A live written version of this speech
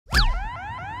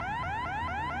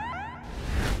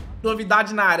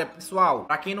Novidade na área, pessoal.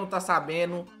 Pra quem não tá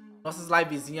sabendo, nossas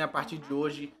livezinhas a partir de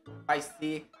hoje vai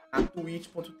ser na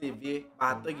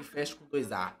twitch.tv/Thugfaast com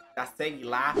 2A. Já segue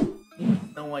lá,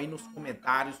 então aí nos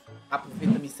comentários.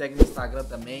 Aproveita e me segue no Instagram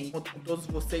também. Conto com todos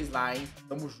vocês lá, hein?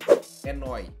 Tamo junto. É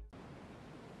nóis.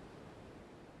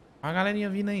 Olha a galerinha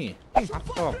vindo aí. A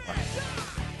tropa.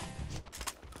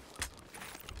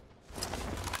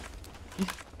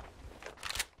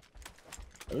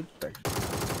 Eita.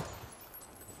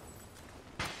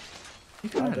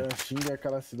 Cara, Xinga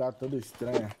aquela cidade toda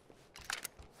estranha.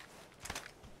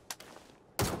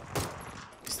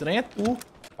 estranho é tu.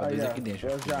 Aí, ó, Aqui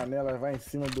dentro. as janelas vai em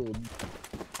cima do...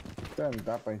 Então, não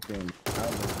dá pra entender nada.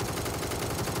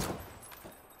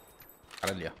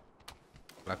 Cara ali, ó.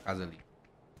 Aquela casa ali.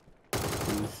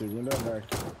 E segundo andar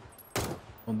aqui.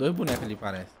 São dois bonecos ali,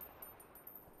 parece.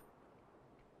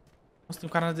 Nossa, tem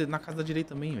um cara na casa da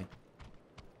direita também, velho.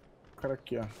 O cara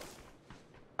aqui, ó. O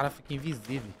cara fica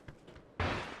invisível.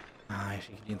 Ai,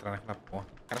 achei que ia entrar naquela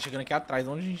porta. O cara chegando aqui atrás,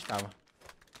 onde a gente tava.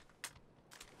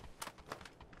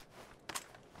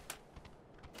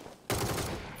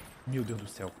 Meu Deus do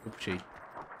céu, eu puxei.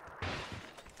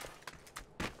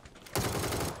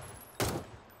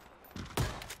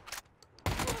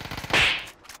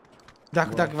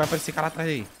 Cuidado, que vai aparecer cara atrás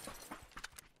aí.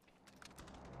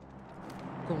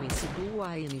 Com esse duo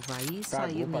a N vai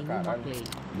sair pra nenhuma caralho. play.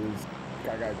 Deus,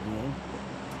 cagadinho, hein?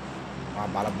 Uma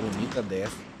bala bonita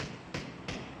dessa.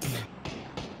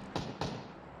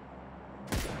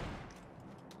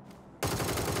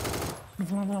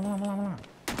 Vamos lá.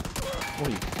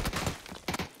 Oi.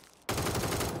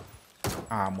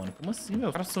 Ah, mano, como assim, meu?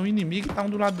 Os caras são inimigos e tá um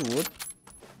do lado do outro.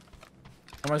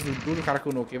 Mas o cara que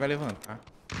eu noquei vai levantar.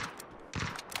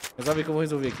 Resolve que eu vou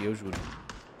resolver aqui, eu juro.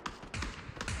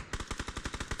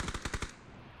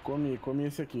 Comi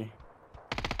esse aqui.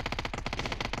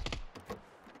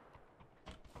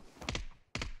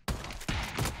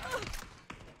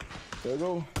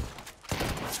 Pegou.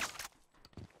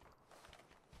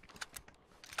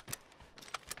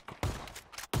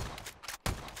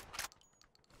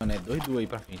 Mano, é dois aí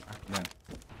pra frente, tá? Mano.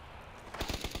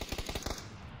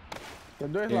 Tem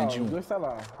dois lá, os dois tá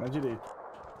lá, na direita.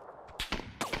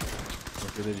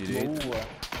 Você da direita. Boa.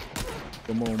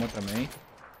 Tomou uma também.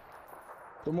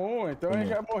 Tomou um, então ele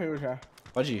já morreu já.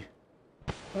 Pode ir.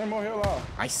 Ele morreu lá, ó.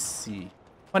 Ai, sim.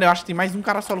 Mano, eu acho que tem mais um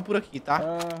cara solo por aqui, tá?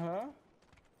 Aham.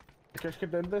 Aqui, acho que é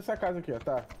dentro dessa casa aqui, ó,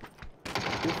 tá.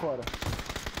 Aqui fora.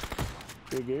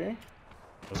 Peguei.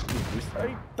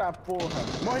 Eita porra.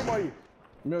 Morre.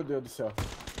 Meu Deus do céu.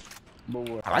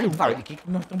 Boa. Caralho, cara, o que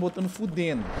nós estamos botando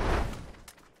fudendo?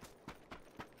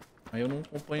 Aí eu não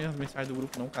acompanho as mensagens do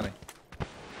grupo não, caralho.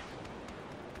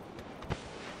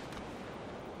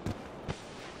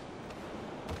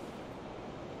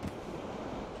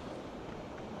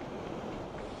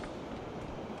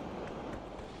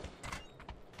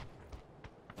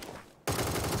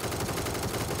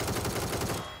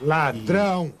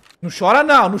 Ladrão! Não chora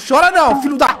não,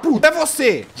 filho da puta, é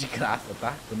você! De graça,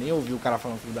 tá? Eu nem ouvi o cara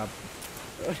falando filho da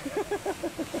puta.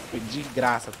 Foi de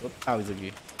graça, total isso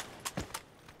aqui.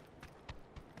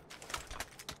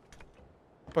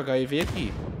 Opa, aí veio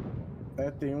aqui. É,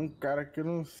 tem um cara que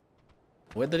não...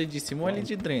 Ou é dali de cima ou é ali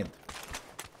de dentro.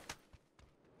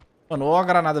 Mano, ou a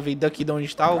granada veio daqui de onde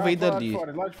está ou veio dali.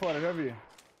 Lá de fora, já vi.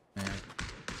 É.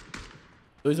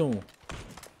 2 ou 1.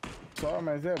 Só,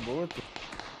 mas é boto.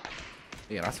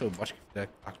 Será se eu acho que tá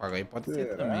com aí? Pode ser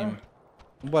Será? também, mano.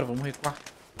 Vambora, vamos recuar.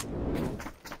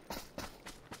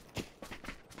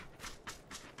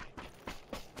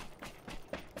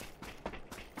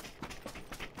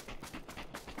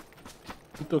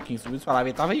 O Toquinho subiu de falar,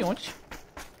 ele tava aí ontem.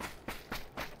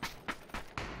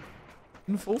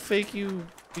 Não foi o fake o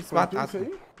fiz batata. Isso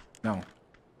aí? Não.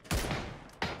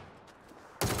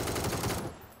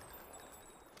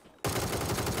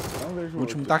 Não vejo O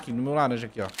último tá aqui, no meu laranja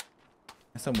aqui, ó.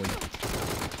 Essa moita.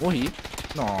 Morri.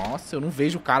 Nossa, eu não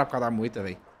vejo o cara por causa da moita,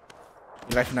 velho.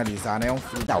 Ele vai finalizar, né? É um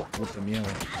filho da puta mesmo,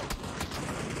 velho.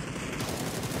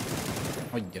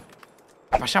 Olha.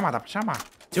 Dá pra chamar.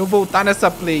 Se eu voltar nessa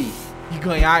play e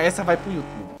ganhar, essa vai pro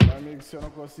YouTube. Meu amigo, se eu não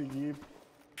conseguir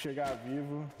chegar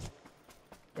vivo,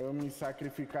 eu me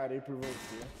sacrificarei por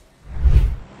você.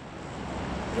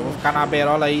 Eu vou ficar na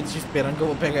berola aí te esperando que eu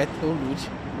vou pegar teu loot.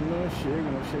 Não chego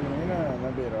nem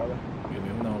na beirola. Eu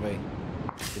mesmo não, velho.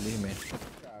 Infelizmente.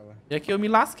 E aqui eu me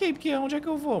lasquei, porque onde é que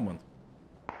eu vou, mano?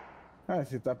 Ah,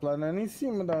 você tá planando em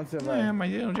cima de onde você vai. É,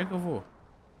 mas onde é que eu vou?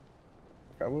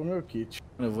 Acabou meu kit.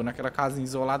 Eu vou naquela casinha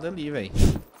isolada ali, velho.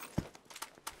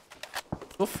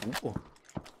 Tô full, pô.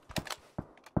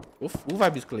 Tô full, vai,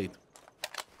 biscoito.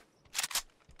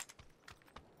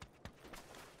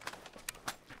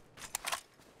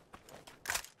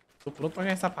 Tô pronto pra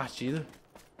ganhar essa partida.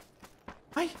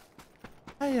 Ai.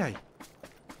 Ai, ai.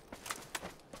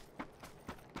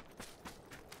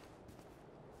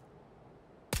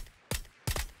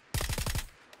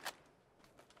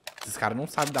 Esses caras não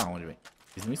sabem da onde, velho.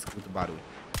 Eles não escutam o barulho.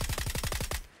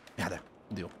 Merda.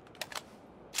 Deu.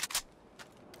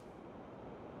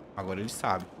 Agora eles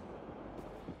sabem.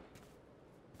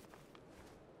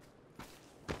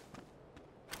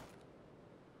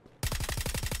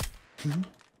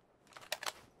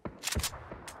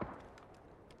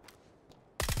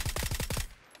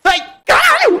 Ai,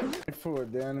 caralho!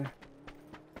 Fodendo.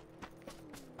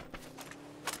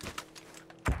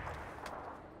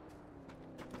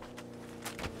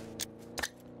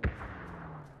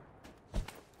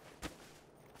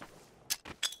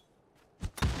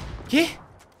 Quê?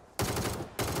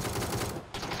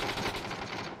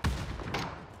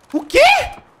 O quê?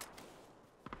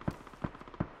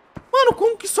 Mano,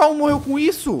 como que só um morreu com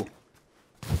isso?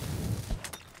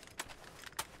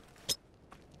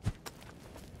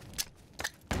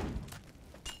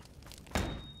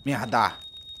 Merda.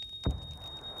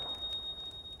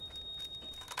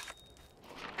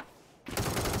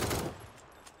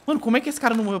 Mano, como é que esse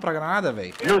cara não morreu pra granada,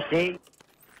 velho? Não sei.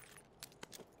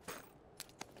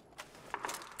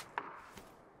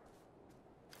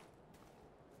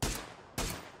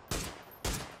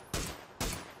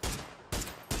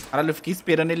 Caralho, eu fiquei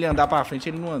esperando ele andar pra frente e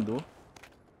ele não andou.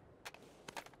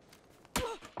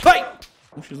 Vai!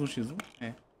 1x1, 1x1?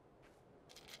 É.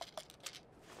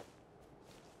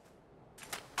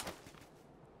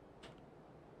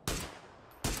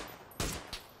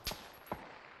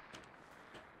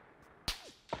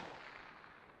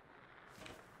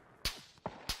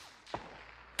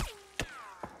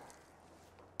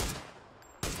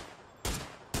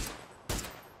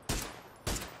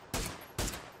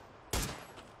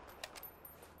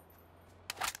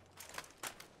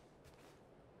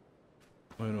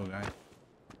 Morreu no lugar.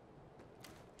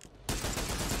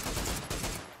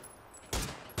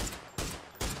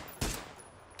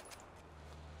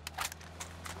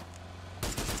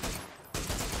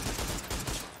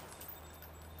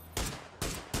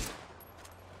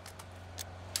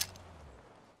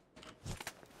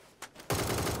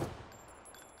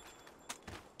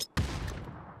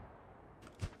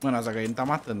 Mano, a zaga aí não tá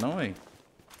matando, não, velho.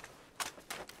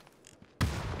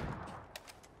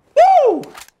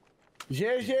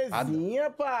 GGzinha,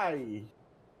 pai.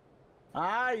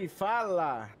 Ai,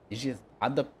 fala.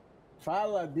 GGzada.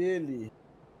 Fala dele.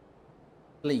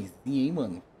 Playzinha, hein,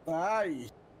 mano. Ai.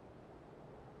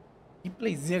 Que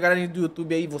playzinha, galera do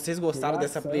YouTube aí. Vocês gostaram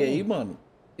dessa Relação. play aí, mano?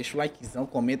 Deixa o likezão,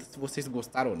 comenta se vocês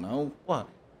gostaram ou não. Porra,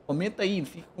 comenta aí, não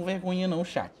fica com vergonha não,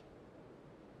 chat.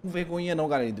 Com vergonha não,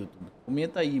 galera do YouTube.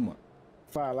 Comenta aí, mano.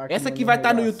 Falar que Essa aqui mano vai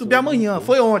estar no arregaçou, YouTube amanhã. né?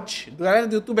 Foi ontem. Galera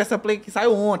do YouTube, essa play que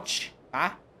saiu ontem,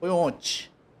 tá? Foi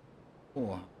ontem.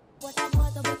 Porra. Bota,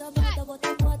 bota, bota, bota,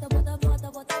 bota.